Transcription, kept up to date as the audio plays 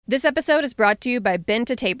This episode is brought to you by Bin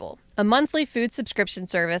to Table, a monthly food subscription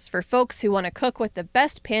service for folks who want to cook with the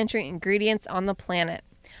best pantry ingredients on the planet.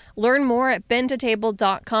 Learn more at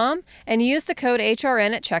bintotable.com and use the code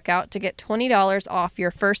HRN at checkout to get $20 off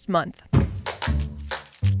your first month.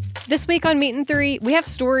 This week on Meat and Three, we have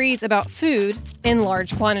stories about food in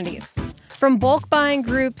large quantities. From bulk buying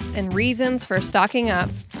groups and reasons for stocking up,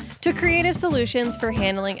 to creative solutions for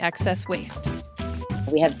handling excess waste.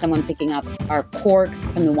 We have someone picking up our corks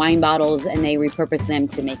from the wine bottles and they repurpose them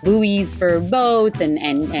to make buoys for boats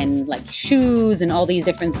and like shoes and all these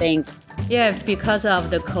different things. Yeah, because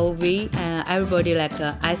of the COVID, everybody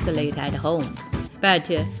isolate at home. But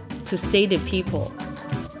to see the people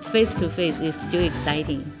face to face is still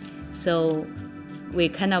exciting. So we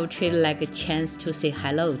kind of treat it like a chance to say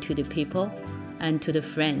hello to the people and to the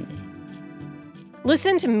friend.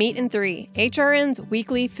 Listen to Meat and Three, HRN's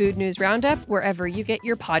weekly food news roundup, wherever you get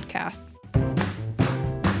your podcast.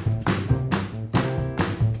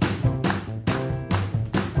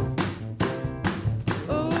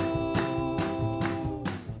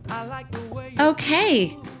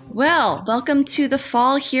 Okay, well, welcome to the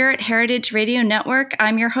fall here at Heritage Radio Network.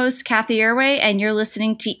 I'm your host, Kathy Erway, and you're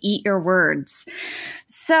listening to Eat Your Words.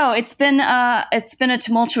 So it's been a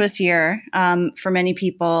tumultuous year for many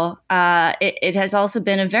people. It has also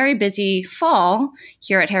been a very busy fall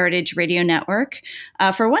here at Heritage Radio Network.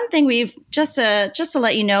 For one thing, we've just to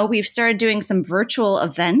let you know, we've started doing some virtual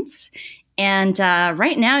events. And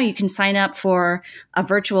right now you can sign up for a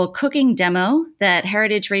virtual cooking demo that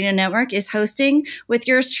Heritage Radio Network is hosting with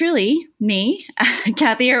yours truly, me,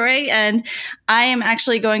 Kathy Erway. And I am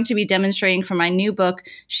actually going to be demonstrating for my new book,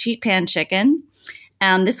 Sheet Pan Chicken.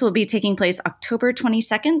 This will be taking place October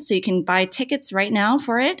 22nd, so you can buy tickets right now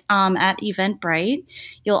for it at Eventbrite.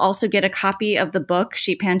 You'll also get a copy of the book,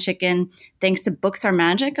 Sheet Pan Chicken, thanks to Books Are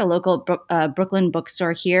Magic, a local Brooklyn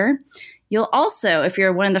bookstore here. You'll also, if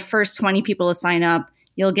you're one of the first 20 people to sign up,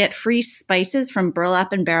 you'll get free spices from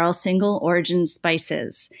Burlap and Barrel Single Origin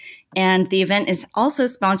Spices. And the event is also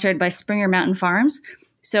sponsored by Springer Mountain Farms,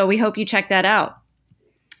 so we hope you check that out.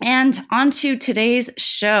 And on to today's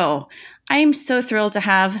show. I am so thrilled to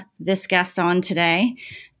have this guest on today.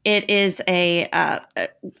 It is a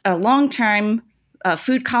long-time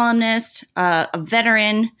food columnist, a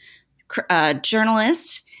veteran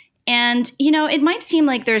journalist. And, you know, it might seem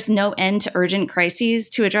like there's no end to urgent crises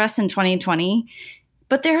to address in 2020,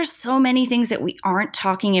 but there are so many things that we aren't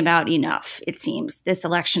talking about enough, it seems, this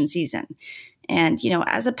election season. And, you know,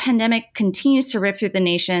 as a pandemic continues to rip through the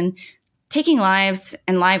nation, taking lives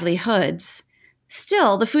and livelihoods,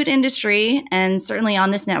 still, the food industry, and certainly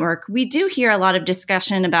on this network, we do hear a lot of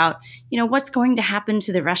discussion about, you know, what's going to happen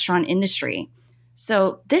to the restaurant industry.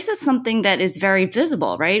 So this is something that is very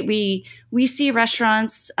visible, right? We see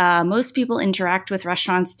restaurants, most people interact with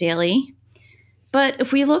restaurants daily. But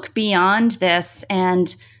if we look beyond this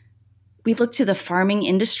and we look to the farming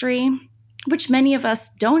industry, which many of us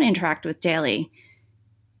don't interact with daily,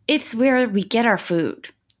 it's where we get our food.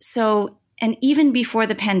 So, and even before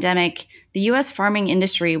the pandemic, the U.S. farming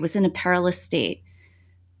industry was in a perilous state.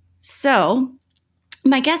 So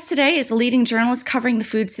my guest today is a leading journalist covering the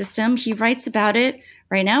food system. He writes about it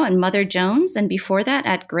right now in Mother Jones and before that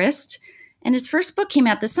at Grist. And his first book came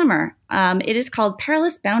out this summer. It is called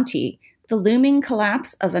Perilous Bounty, The Looming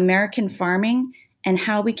Collapse of American Farming and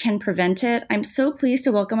How We Can Prevent It. I'm so pleased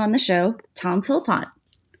to welcome on the show, Tom Philpott.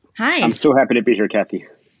 Hi. I'm so happy to be here, Kathy.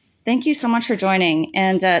 Thank you so much for joining.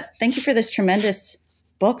 And thank you for this tremendous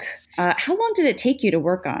book. How long did it take you to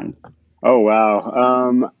work on? Oh,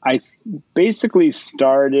 wow. I basically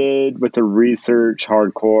started with the research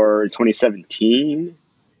hardcore in 2017.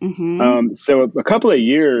 Mm-hmm. So a couple of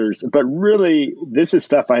years, but really this is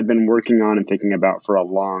stuff I've been working on and thinking about for a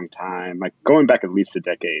long time, like going back at least a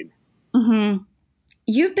decade. Mm-hmm.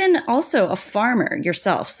 You've been also a farmer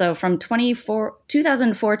yourself. So from 2004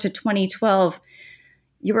 to 2012,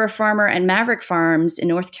 you were a farmer at Maverick Farms in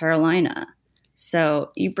North Carolina.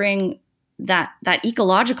 So you bring that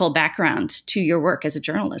ecological background to your work as a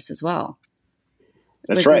journalist as well.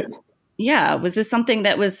 That's right. Was this something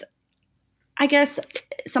that was, I guess,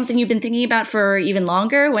 something you've been thinking about for even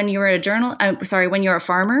longer when you were when you were a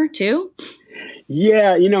farmer too?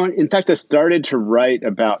 Yeah, you know, in fact, I started to write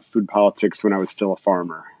about food politics when I was still a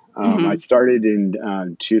farmer. I started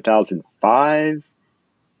in 2005.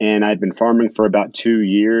 And I'd been farming for about 2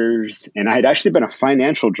 years. And I had actually been a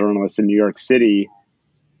financial journalist in New York City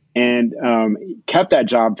and kept that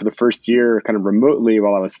job for the first year kind of remotely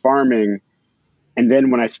while I was farming. And then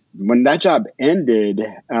when that job ended,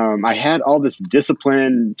 I had all this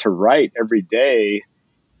discipline to write every day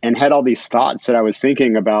and had all these thoughts that I was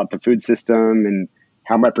thinking about the food system and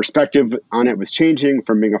how my perspective on it was changing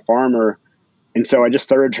from being a farmer. And so I just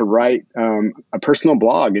started to write a personal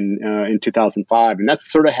blog in 2005. And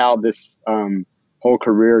that's sort of how this whole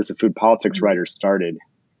career as a food politics writer started.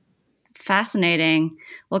 Fascinating.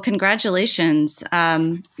 Well, congratulations.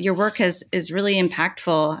 Your work is really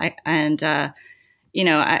impactful.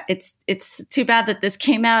 It's too bad that this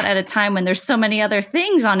came out at a time when there's so many other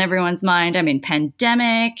things on everyone's mind. I mean,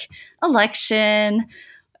 pandemic, election,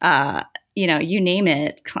 you name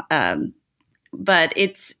it. But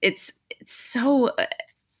it's so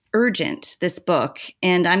urgent, this book.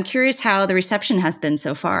 And I'm curious how the reception has been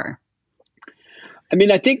so far. I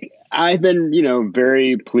mean, I think I've been,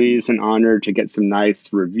 very pleased and honored to get some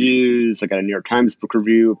nice reviews. I got a New York Times book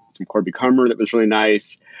review from Corby Kummer that was really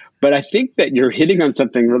nice. But I think that you're hitting on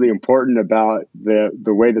something really important about the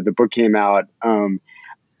way that the book came out.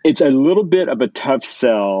 It's a little bit of a tough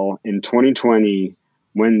sell in 2020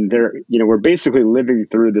 when we're basically living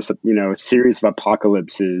through this, series of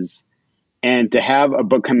apocalypses. And to have a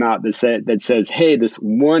book come out that says, hey, this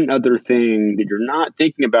one other thing that you're not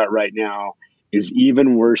thinking about right now is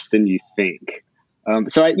even worse than you think.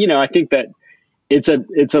 So I think that it's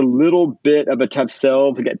a little bit of a tough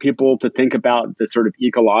sell to get people to think about the sort of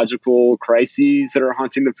ecological crises that are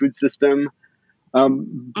haunting the food system.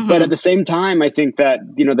 But at the same time, I think that,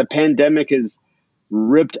 the pandemic has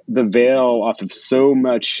ripped the veil off of so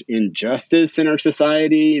much injustice in our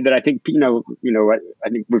society that I think, I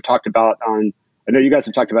think we've talked about I know you guys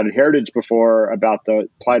have talked about in Heritage before about the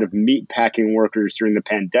plight of meat packing workers during the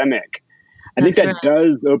pandemic. I think that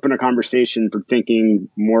does open a conversation for thinking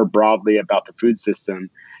more broadly about the food system.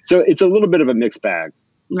 So it's a little bit of a mixed bag.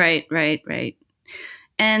 Right.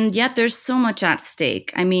 And yet there's so much at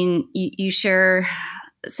stake. I mean, you share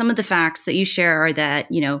some of the facts that you share are that,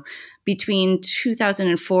 between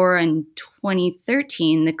 2004 and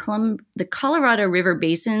 2013, the Colorado River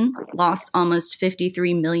Basin lost almost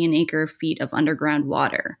 53 million acre feet of underground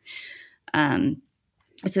water.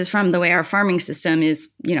 This is from the way our farming system is,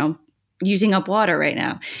 using up water right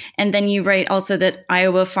now. And then you write also that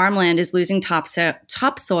Iowa farmland is losing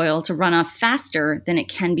topsoil to run off faster than it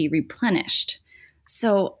can be replenished.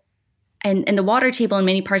 So, and the water table in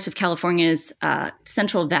many parts of California's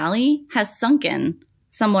Central Valley has sunken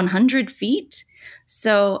some 100 feet.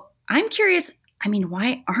 So I'm curious,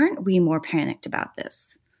 why aren't we more panicked about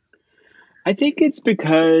this? I think it's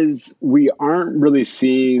because we aren't really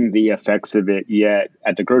seeing the effects of it yet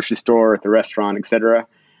at the grocery store, at the restaurant, et cetera.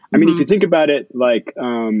 I mean, if you think about it, like,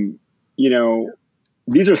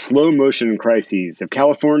 these are slow motion crises. If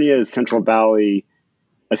California's Central Valley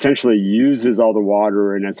essentially uses all the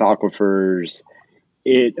water in its aquifers,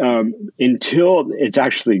 until it's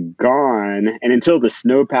actually gone, and until the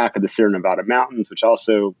snowpack of the Sierra Nevada mountains, which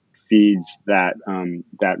also feeds that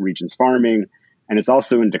region's farming, and it's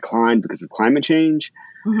also in decline because of climate change,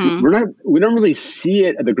 we don't really see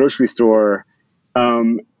it at the grocery store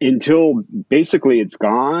until basically it's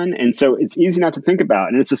gone. And so it's easy not to think about.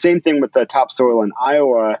 And it's the same thing with the topsoil in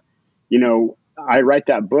Iowa. I write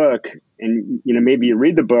that book and, maybe you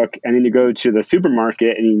read the book and then you go to the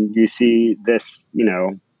supermarket and you see this,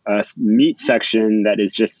 meat section that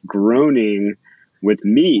is just groaning with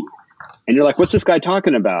meat. And you're like, what's this guy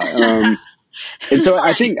talking about? And so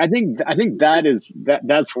I think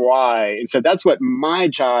that's why. And so that's what my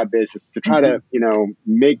job is to try to,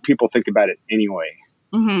 make people think about it anyway.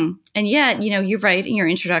 And yet, you write in your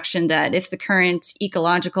introduction that if the current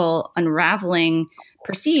ecological unraveling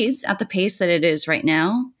proceeds at the pace that it is right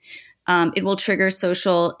now, it will trigger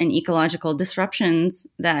social and ecological disruptions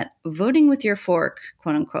that voting with your fork,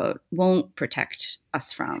 quote unquote, won't protect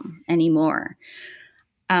us from anymore.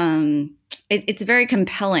 It's very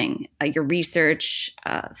compelling, your research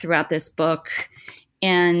throughout this book.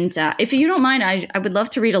 And if you don't mind, I would love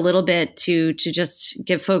to read a little bit to just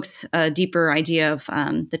give folks a deeper idea of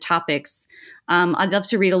the topics. I'd love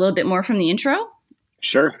to read a little bit more from the intro.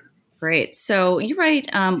 Sure. Great. So you write,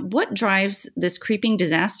 what drives this creeping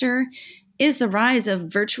disaster is the rise of a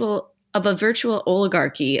virtual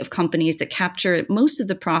oligarchy of companies that capture most of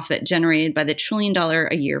the profit generated by the $1 trillion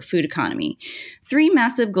a year food economy. 3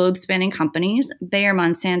 massive globe-spanning companies, Bayer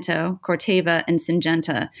Monsanto, Corteva, and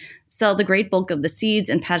Syngenta, sell the great bulk of the seeds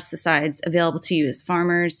and pesticides available to you as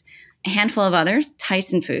farmers. A handful of others,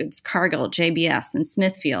 Tyson Foods, Cargill, JBS, and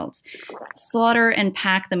Smithfield, slaughter and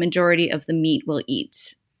pack the majority of the meat we'll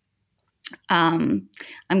eat. I'm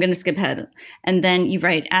going to skip ahead. And then you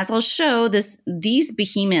write, as I'll show, these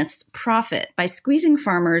behemoths profit by squeezing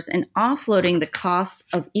farmers and offloading the costs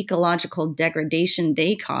of ecological degradation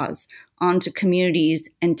they cause onto communities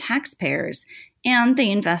and taxpayers And they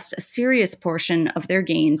invest a serious portion of their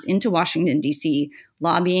gains into Washington, D.C.,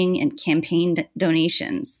 lobbying and campaign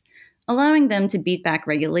donations, allowing them to beat back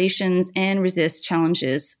regulations and resist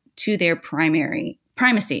challenges to their primacy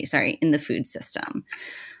in the food system.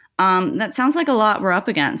 That sounds like a lot we're up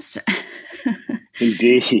against.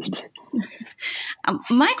 Indeed.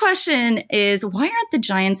 My question is, why aren't the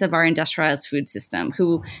giants of our industrialized food system,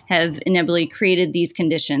 who have inevitably created these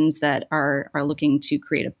conditions that are looking to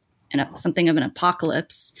create something of an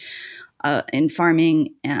apocalypse in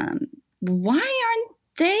farming, why aren't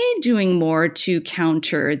they doing more to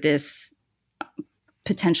counter this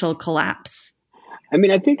potential collapse? I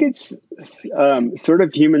mean, I think it's sort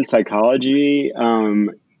of human psychology.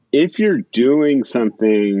 If you're doing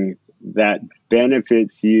something that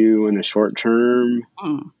benefits you in the short term,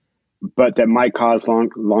 but that might cause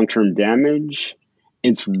long-term damage,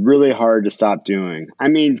 it's really hard to stop doing. I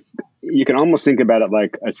mean, you can almost think about it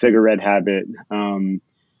like a cigarette habit.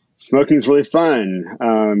 Smoking is really fun.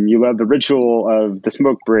 You love the ritual of the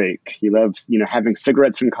smoke break. You love, having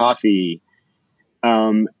cigarettes and coffee.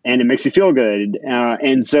 And it makes you feel good.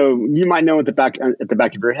 And so you might know at the back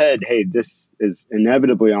of your head, hey, this is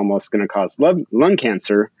inevitably almost going to cause lung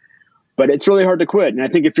cancer, but it's really hard to quit. And I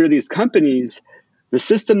think if you're these companies, the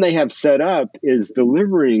system they have set up is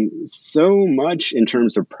delivering so much in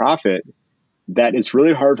terms of profit that it's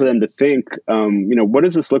really hard for them to think, what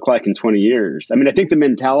does this look like in 20 years? I mean, I think the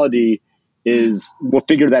mentality is we'll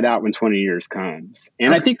figure that out when 20 years comes.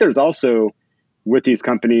 And I think there's also, with these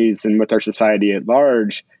companies and with our society at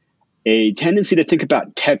large, a tendency to think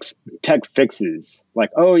about tech fixes.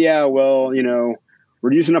 Like, oh yeah, well,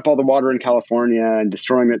 we're using up all the water in California and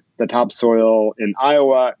destroying the topsoil in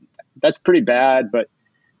Iowa. That's pretty bad, but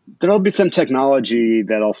there'll be some technology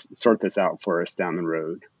that'll sort this out for us down the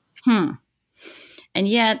road. And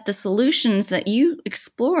yet the solutions that you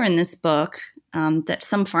explore in this book, that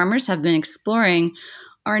some farmers have been exploring,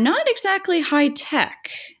 are not exactly high tech.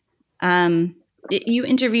 You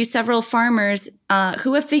interview several farmers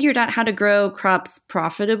who have figured out how to grow crops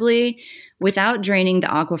profitably without draining the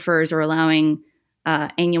aquifers or allowing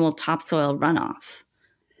annual topsoil runoff.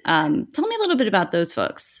 Tell me a little bit about those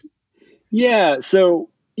folks. Yeah. So,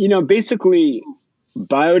 basically,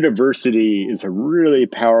 biodiversity is a really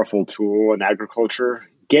powerful tool in agriculture.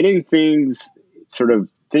 Getting things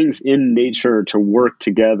in nature to work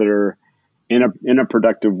together in a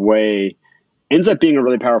productive way ends up being a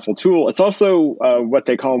really powerful tool. It's also what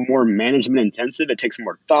they call more management intensive. It takes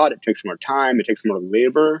more thought, it takes more time, it takes more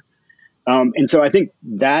labor. And so I think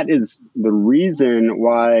that is the reason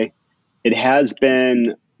why it has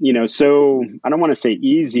been, so, I don't want to say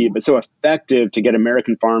easy, but so effective to get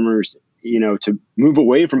American farmers, to move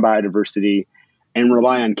away from biodiversity and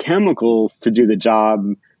rely on chemicals to do the job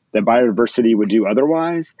that biodiversity would do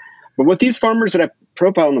otherwise. But what these farmers that I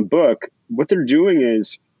profile in the book, what they're doing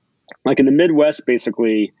is, like in the Midwest,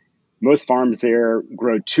 basically, most farms there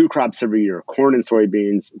grow 2 crops every year, corn and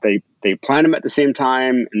soybeans. They plant them at the same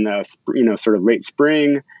time in the sort of late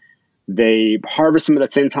spring. They harvest them at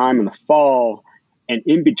the same time in the fall. And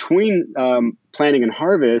in between planting and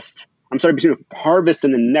harvest, between harvest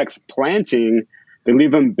and the next planting, they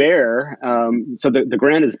leave them bare. So the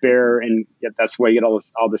ground is bare, and yet that's why you get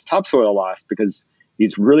all this topsoil loss, because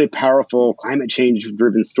these really powerful climate change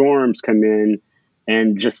driven storms come in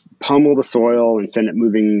and just pummel the soil and send it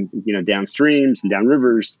moving, down streams and down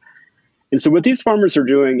rivers. And so what these farmers are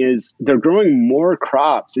doing is they're growing more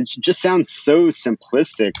crops. It just sounds so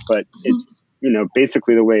simplistic, but it's,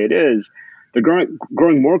 basically the way it is. They're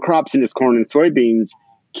growing more crops in this corn and soybeans,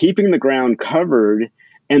 keeping the ground covered.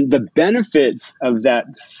 And the benefits of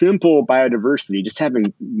that simple biodiversity, just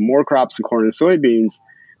having more crops in corn and soybeans,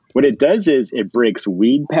 what it does is it breaks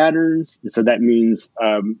weed patterns. And so that means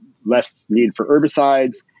less need for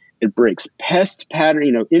herbicides. It breaks pest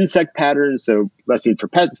pattern, insect patterns. So less need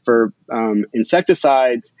for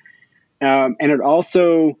insecticides. And it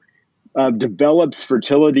also develops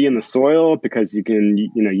fertility in the soil, because you can,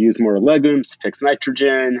 use more legumes to fix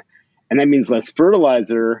nitrogen, and that means less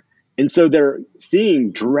fertilizer. And so they're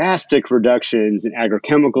seeing drastic reductions in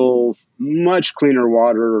agrochemicals, much cleaner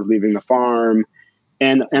water leaving the farm,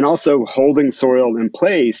 and also holding soil in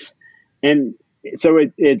place. And so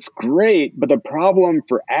it's great, but the problem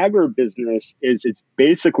for agribusiness is it's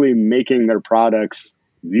basically making their products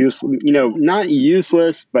not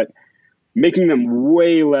useless, but making them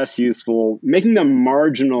way less useful, making them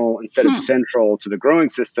marginal instead of central to the growing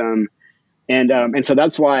system. And so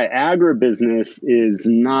that's why agribusiness is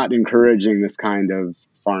not encouraging this kind of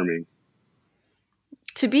farming.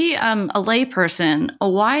 To be a layperson,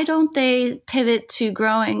 why don't they pivot to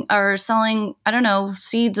growing or selling,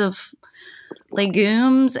 seeds of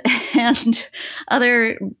legumes and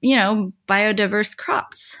other, biodiverse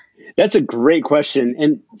crops? That's a great question.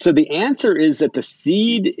 And so the answer is that the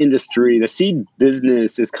seed industry, the seed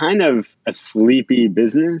business is kind of a sleepy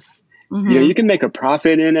business. Mm-hmm. You can make a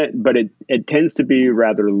profit in it, but it tends to be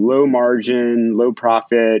rather low margin, low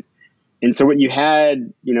profit. And so what you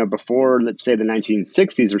had, before, let's say the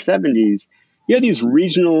 1960s or 70s, you had these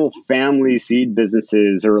regional family seed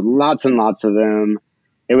businesses. There were lots and lots of them.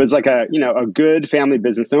 It was like a good family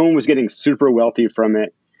business. No one was getting super wealthy from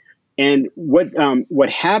it. And what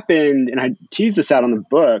happened, and I tease this out on the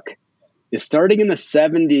book, is starting in the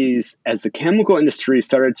 70s, as the chemical industry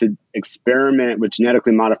started to experiment with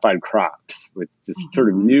genetically modified crops, with this sort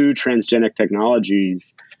of new transgenic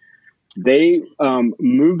technologies, they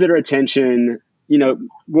moved their attention,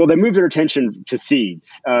 to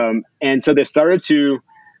seeds. And so they started to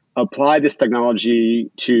apply this technology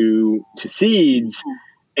to seeds.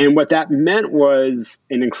 And what that meant was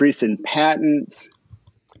an increase in patents,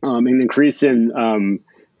 an increase in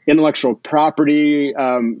intellectual property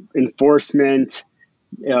enforcement,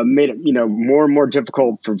 made it more and more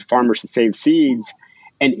difficult for farmers to save seeds.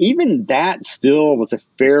 And even that still was a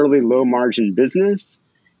fairly low margin business.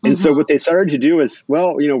 And so what they started to do is,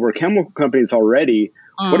 we're chemical companies already.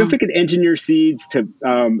 What if we could engineer seeds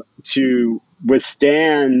to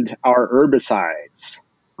withstand our herbicides?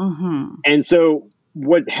 And so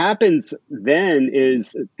what happens then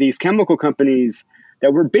is these chemical companies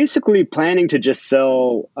that were basically planning to just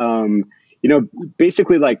sell,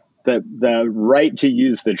 basically like the right to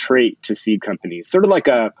use the trait to seed companies, sort of like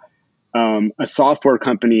a software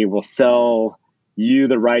company will sell you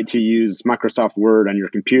the right to use Microsoft Word on your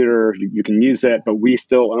computer. You can use it, but we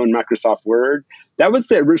still own Microsoft Word. That was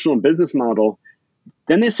the original business model.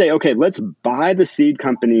 Then they say, okay, let's buy the seed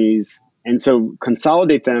companies, and so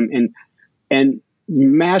consolidate them and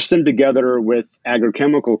mash them together with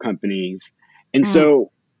agrochemical companies. And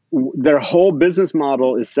so their whole business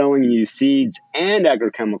model is selling you seeds and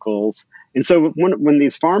agrochemicals. And so when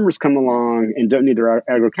these farmers come along and don't need their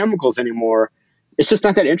agrochemicals anymore, it's just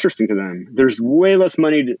not that interesting to them. There's way less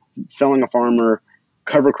money selling a farmer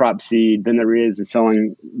cover crop seed than there is in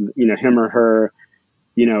selling, him or her,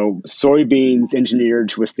 soybeans engineered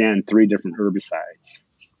to withstand 3 different herbicides.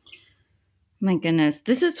 My goodness,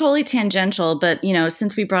 this is totally tangential, but,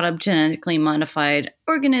 since we brought up genetically modified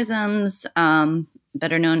organisms,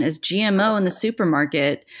 better known as GMO in the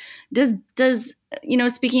supermarket, does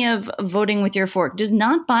speaking of voting with your fork, does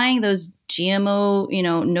not buying those GMO,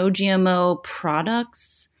 no GMO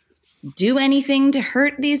products do anything to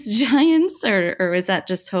hurt these giants, or is that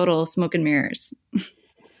just total smoke and mirrors?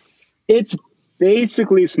 It's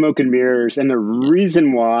basically smoke and mirrors. And the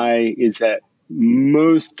reason why is that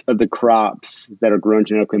most of the crops that are grown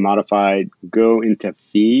genetically modified go into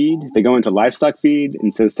feed. They go into livestock feed.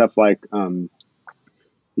 And so stuff like,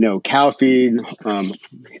 cow feed,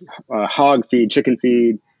 hog feed, chicken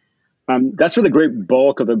feed. That's where the great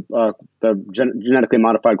bulk of the genetically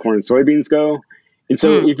modified corn and soybeans go. And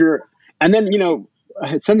so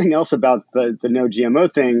something else about the no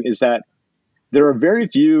GMO thing is that there are very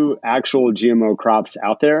few actual GMO crops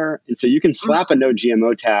out there. And so you can slap a no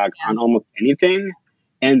GMO tag on almost anything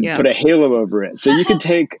and put a halo over it. So you can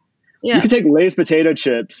take Lay's potato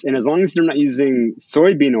chips, and as long as you're not using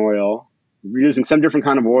soybean oil, you're using some different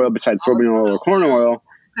kind of oil besides soybean oil or corn oil,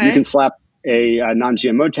 you can slap a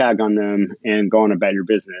non-GMO tag on them and go on about your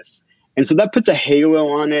business. And so that puts a halo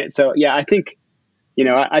on it. So I think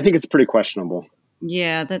it's pretty questionable.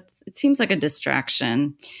 Yeah, it seems like a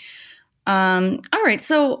distraction. All right.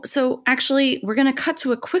 So actually, we're going to cut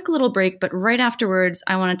to a quick little break, but right afterwards,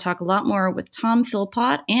 I want to talk a lot more with Tom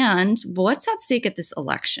Philpott and what's at stake at this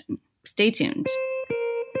election. Stay tuned.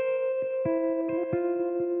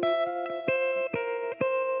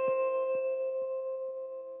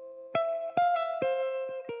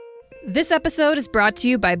 This episode is brought to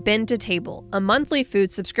you by Bin to Table, a monthly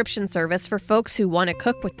food subscription service for folks who want to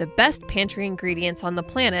cook with the best pantry ingredients on the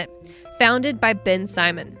planet, founded by Ben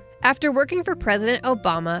Simon. After working for President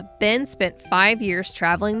Obama, Ben spent 5 years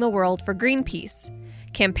traveling the world for Greenpeace,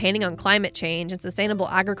 campaigning on climate change and sustainable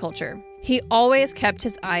agriculture. He always kept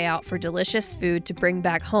his eye out for delicious food to bring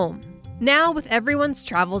back home. Now, with everyone's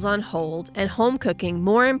travels on hold and home cooking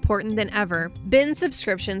more important than ever, Bin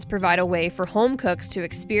subscriptions provide a way for home cooks to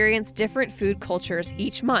experience different food cultures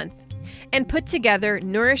each month and put together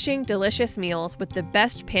nourishing, delicious meals with the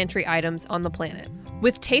best pantry items on the planet.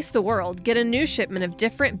 With Taste the World, get a new shipment of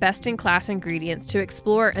different best-in-class ingredients to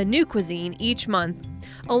explore a new cuisine each month,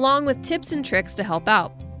 along with tips and tricks to help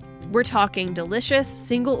out. We're talking delicious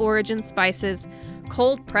single-origin spices,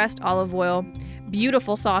 cold-pressed olive oil,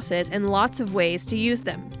 beautiful sauces, and lots of ways to use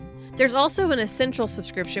them. There's also an essential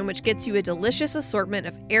subscription, which gets you a delicious assortment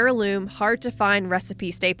of heirloom, hard-to-find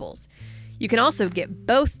recipe staples. You can also get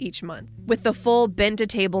both each month with the full Bend to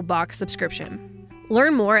Table box subscription.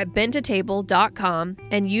 Learn more at bendtotable.com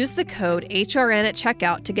and use the code HRN at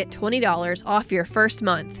checkout to get $20 off your first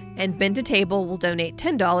month, and Bend to Table will donate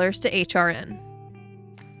 $10 to HRN.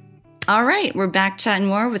 All right, we're back chatting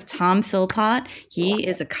more with Tom Philpott. He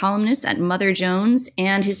is a columnist at Mother Jones,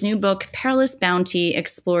 and his new book, Perilous Bounty,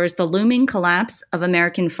 explores the looming collapse of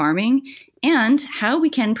American farming and how we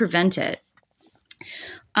can prevent it.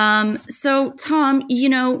 So, Tom, you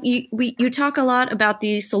talk a lot about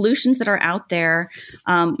the solutions that are out there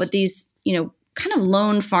with these, kind of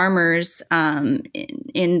lone farmers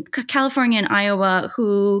in California and Iowa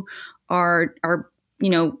who are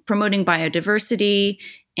promoting biodiversity,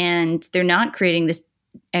 and they're not creating this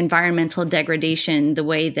environmental degradation the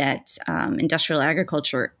way that industrial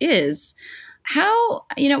agriculture is.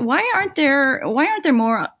 Why aren't there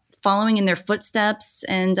more following in their footsteps?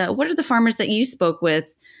 And what are the farmers that you spoke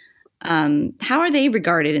with? How are they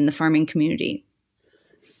regarded in the farming community?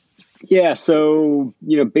 Yeah, so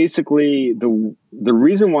basically the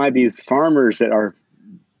reason why these farmers that are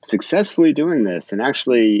successfully doing this and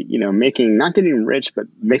actually making, not getting rich, but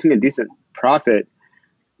making a decent profit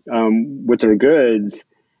with their goods,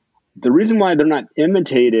 the reason why they're not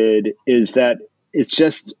imitated is that it's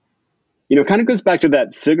just, kind of goes back to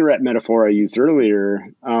that cigarette metaphor I used earlier.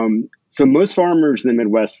 So most farmers in the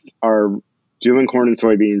Midwest are doing corn and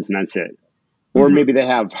soybeans, and that's it. Or maybe they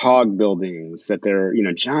have hog buildings that they're,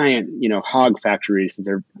 giant, hog factories that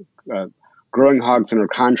they're growing hogs under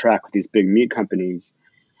contract with these big meat companies.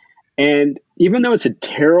 And even though it's a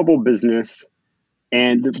terrible business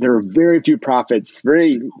and there are very few profits,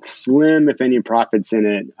 very slim, if any, profits in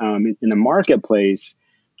it, in the marketplace,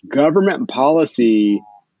 government policy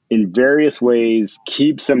in various ways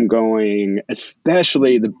keeps them going,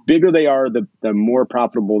 especially the bigger they are, the more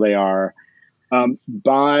profitable they are,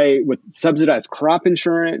 with subsidized crop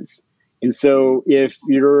insurance. And so if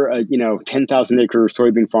you're a 10,000 acre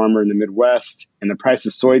soybean farmer in the Midwest and the price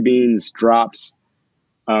of soybeans drops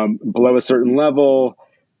below a certain level,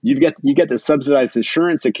 you get the subsidized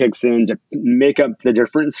insurance that kicks in to make up the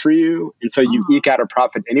difference for you. And so you eke out a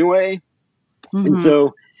profit anyway. And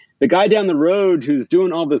so the guy down the road who's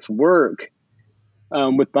doing all this work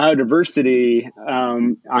with biodiversity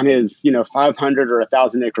on his 500 or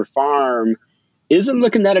 1,000 acre farm isn't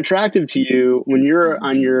looking that attractive to you when you're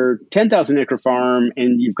on your 10,000 acre farm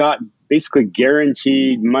and you've got basically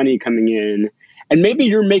guaranteed money coming in. And maybe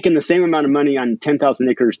you're making the same amount of money on 10,000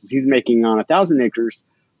 acres as he's making on 1,000 acres,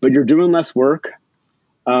 but you're doing less work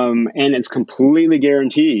and it's completely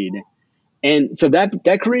guaranteed. And so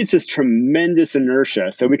that creates this tremendous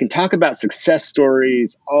inertia. So we can talk about success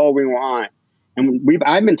stories all we want. And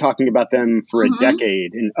I've been talking about them for a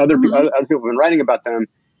decade, and other people have been writing about them.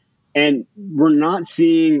 And we're not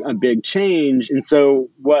seeing a big change. And so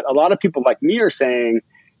what a lot of people like me are saying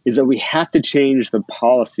is that we have to change the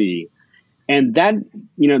policy. And that,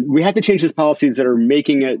 we have to change these policies that are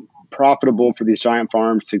making it profitable for these giant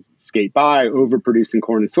farms to skate by, overproducing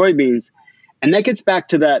corn and soybeans. And that gets back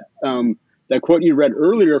to that quote you read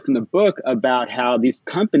earlier from the book about how these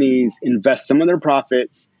companies invest some of their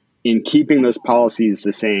profits in keeping those policies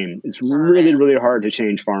the same. It's really, really hard to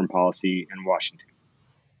change farm policy in Washington.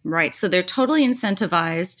 Right. So they're totally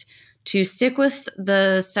incentivized to stick with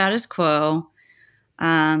the status quo.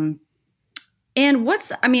 So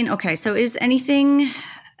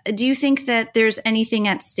do you think that there's anything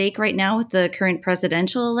at stake right now with the current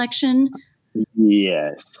presidential election?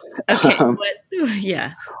 Yes. Okay.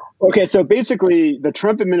 Yes. Okay. So basically the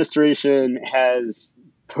Trump administration has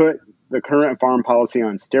put the current farm policy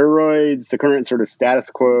on steroids, the current sort of status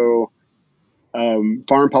quo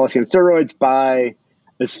farm policy on steroids by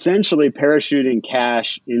essentially parachuting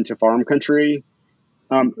cash into farm country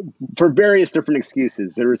for various different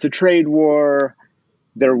excuses. There was a trade war.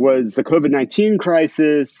 There was the COVID-19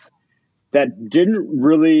 crisis that didn't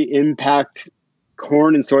really impact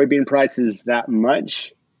corn and soybean prices that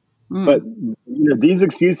much. But these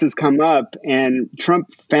excuses come up, and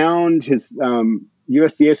Trump found his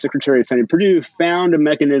USDA Secretary Sonny Perdue found a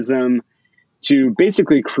mechanism to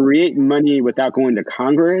basically create money without going to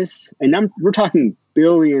Congress. And we're talking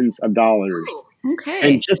billions of dollars.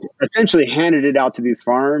 Okay. And just essentially handed it out to these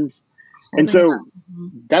farms. And so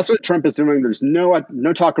that's what Trump is doing. There's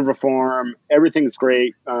no talk of reform. Everything's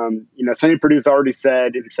great. Sonny Perdue's already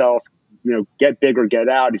said himself, get big or get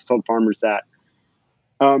out. He's told farmers that.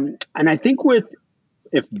 And I think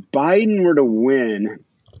if Biden were to win,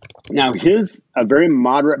 now he's a very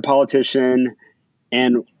moderate politician.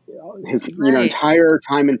 And his entire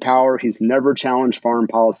time in power, he's never challenged foreign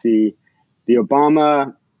policy. The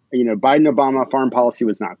Biden-Obama foreign policy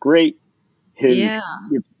was not great. His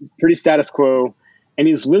pretty status quo. And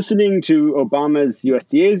he's listening to Obama's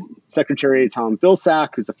USDA Secretary, Tom Vilsack,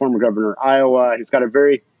 who's a former governor of Iowa. He's got a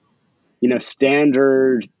very,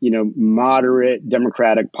 standard, moderate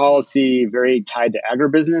Democratic policy, very tied to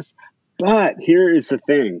agribusiness. But here is the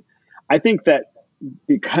thing. I think that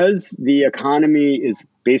because the economy is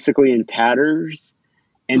basically in tatters,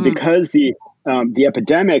 and because the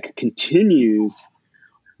epidemic continues,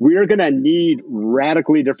 we're going to need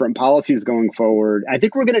radically different policies going forward. I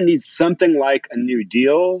think we're going to need something like a New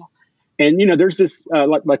Deal. And, there's this,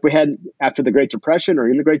 like we had after the Great Depression or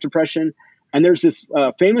in the Great Depression, and there's this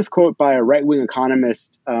famous quote by a right-wing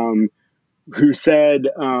economist who said,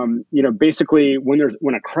 basically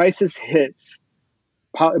when a crisis hits,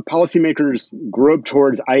 policymakers grope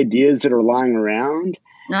towards ideas that are lying around.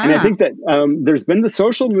 And I think that there's been the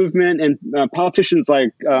social movement and politicians like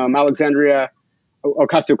Alexandria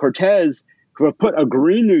Ocasio-Cortez who have put a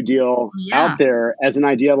Green New Deal out there as an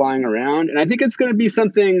idea lying around. And I think it's going to be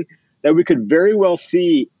something that we could very well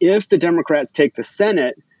see if the Democrats take the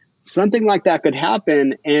Senate. Something like that could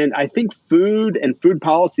happen. And I think food and food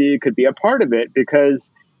policy could be a part of it,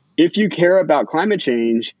 because if you care about climate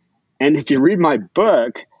change, and if you read my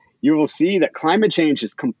book, you will see that climate change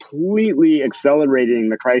is completely accelerating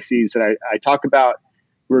the crises that I talk about.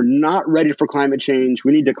 We're not ready for climate change.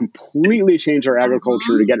 We need to completely change our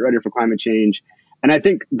agriculture to get ready for climate change. And I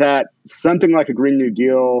think that something like a Green New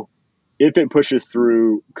Deal, if it pushes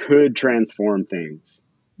through, could transform things.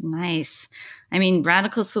 Nice. I mean,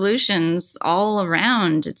 radical solutions all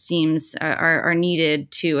around, it seems, are needed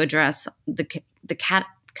to address the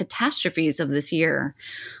catastrophes of this year,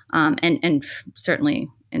 and certainly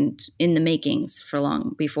in the makings for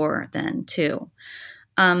long before then too.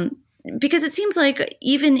 Because it seems like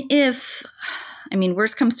even if,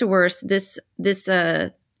 worst comes to worst, this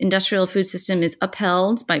industrial food system is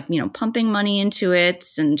upheld by, pumping money into it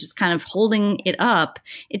and just kind of holding it up,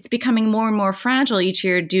 it's becoming more and more fragile each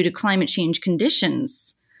year due to climate change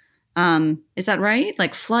conditions. Is that right?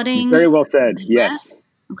 Like flooding? Very well said. Yes.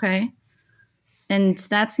 Okay. And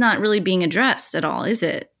that's not really being addressed at all, is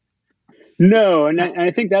it? No, and I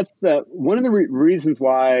think that's one of the reasons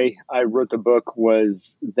why I wrote the book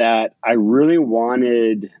was that I really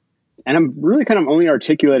wanted, and I'm really kind of only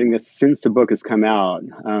articulating this since the book has come out,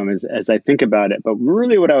 as I think about it. But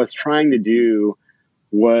really what I was trying to do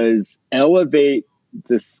was elevate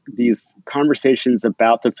these conversations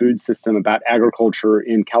about the food system, about agriculture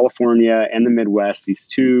in California and the Midwest, these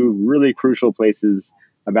two really crucial places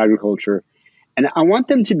of agriculture. And I want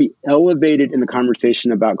them to be elevated in the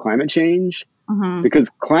conversation about climate change, because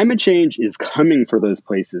climate change is coming for those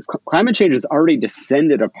places. Climate change has already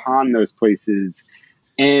descended upon those places.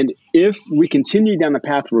 And if we continue down the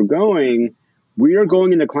path we're going, we are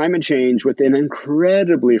going into climate change with an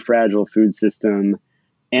incredibly fragile food system.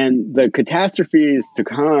 And the catastrophes to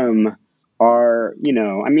come are,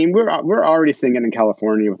 we're already seeing it in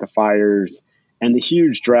California with the fires and the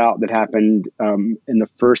huge drought that happened in the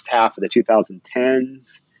first half of the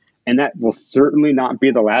 2010s. And that will certainly not be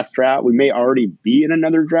the last drought. We may already be in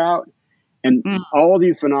another drought. And all of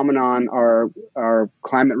these phenomenon are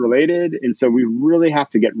climate related. And so we really have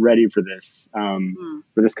to get ready for this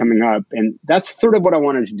coming up. And that's sort of what I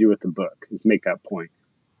wanted to do with the book, is make that point.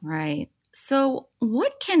 Right. So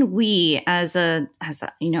what can we as I'm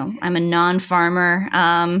a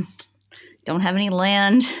non-farmer, don't have any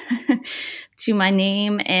land to my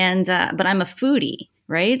name, and but I'm a foodie,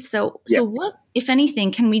 right? So what, if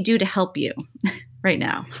anything, can we do to help you right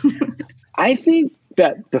now? I think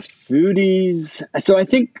that the foodies, so I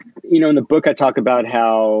think, in the book I talk about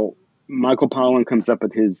how Michael Pollan comes up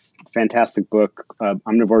with his fantastic book,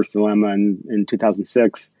 Omnivore's Dilemma, in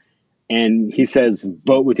 2006. And he says,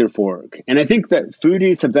 vote with your fork. And I think that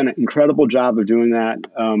foodies have done an incredible job of doing that.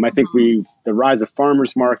 I think the rise of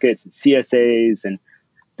farmers markets and CSAs and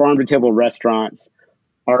farm-to-table restaurants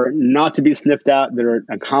are not to be sniffed at. They're an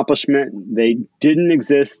accomplishment. They didn't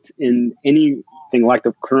exist in anything like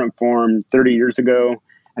the current form 30 years ago.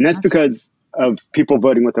 And that's because of people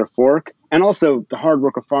voting with their fork, and also the hard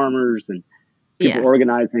work of farmers and people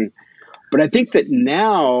organizing. But I think that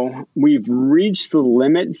now we've reached the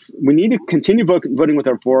limits. We need to continue voting with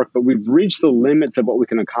our fork, but we've reached the limits of what we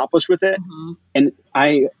can accomplish with it. And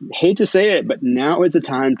I hate to say it, but now is the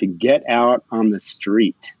time to get out on the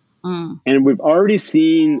street. And we've already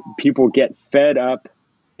seen people get fed up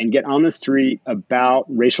and get on the street about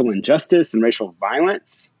racial injustice and racial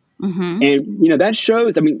violence. And, that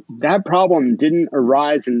shows, that problem didn't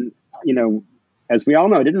arise in, as we all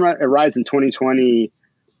know, didn't arise in 2020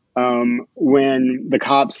 when the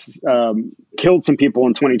cops killed some people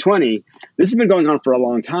in 2020. This has been going on for a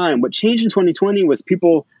long time. What changed in 2020 was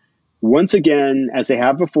people, once again, as they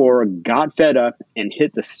have before, got fed up and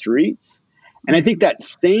hit the streets. And I think that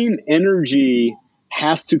same energy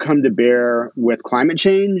has to come to bear with climate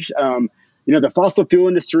change. The fossil fuel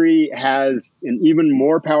industry has an even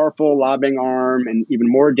more powerful lobbying arm and even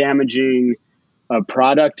more damaging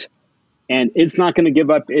product. And it's not going to give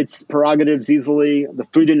up its prerogatives easily, the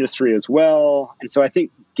food industry as well. And so I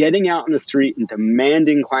think getting out in the street and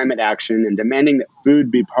demanding climate action and demanding that food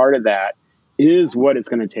be part of that is what it's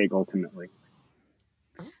going to take ultimately.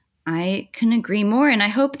 I couldn't agree more. And I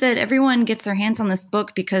hope that everyone gets their hands on this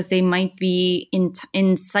book because they might be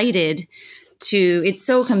incited to, it's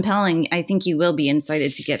so compelling. I think you will be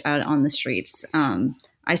incited to get out on the streets.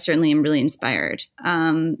 I certainly am really inspired.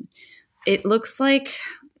 It looks like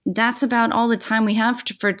that's about all the time we have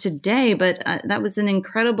for today, but that was an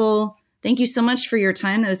incredible, thank you so much for your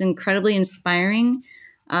time. That was an incredibly inspiring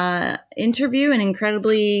interview, an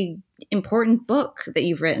incredibly important book that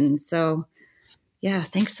you've written. So yeah,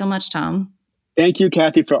 thanks so much, Tom. Thank you,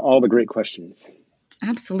 Kathy, for all the great questions.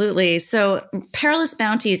 Absolutely. So Perilous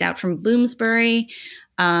Bounty is out from Bloomsbury.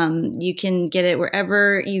 You can get it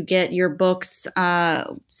wherever you get your books.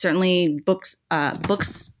 Certainly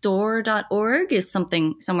bookstore.org is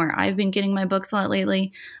somewhere I've been getting my books a lot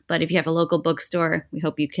lately. But if you have a local bookstore, we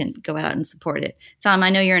hope you can go out and support it. Tom,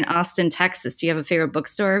 I know you're in Austin, Texas. Do you have a favorite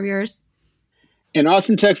bookstore of yours? In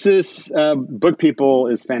Austin, Texas, Book People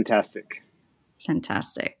is fantastic.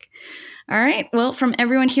 Fantastic. All right. Well, from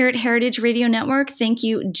everyone here at Heritage Radio Network, thank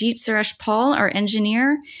you, Jeet Suresh Paul, our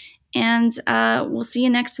engineer. And we'll see you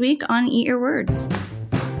next week on Eat Your Words.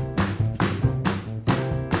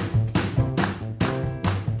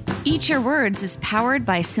 Eat Your Words is powered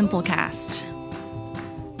by Simplecast.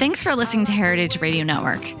 Thanks for listening to Heritage Radio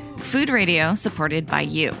Network, food radio supported by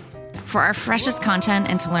you. For our freshest content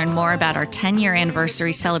and to learn more about our 10-year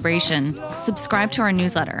anniversary celebration, subscribe to our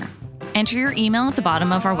newsletter. Enter your email at the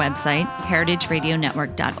bottom of our website,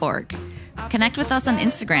 heritageradionetwork.org. Connect with us on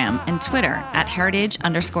Instagram and Twitter at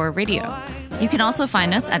heritage_radio. You can also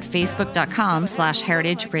find us at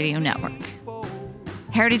facebook.com/Heritage Radio Network.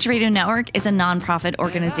 Heritage Radio Network is a nonprofit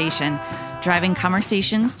organization driving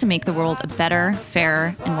conversations to make the world a better,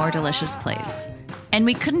 fairer, and more delicious place. And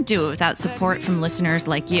we couldn't do it without support from listeners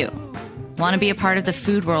like you. Want to be a part of the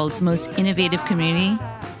food world's most innovative community?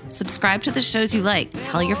 Subscribe to the shows you like,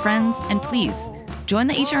 tell your friends, and please join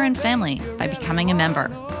the HRN family by becoming a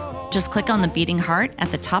member. Just click on the beating heart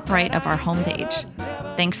at the top right of our homepage.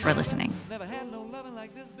 Thanks for listening.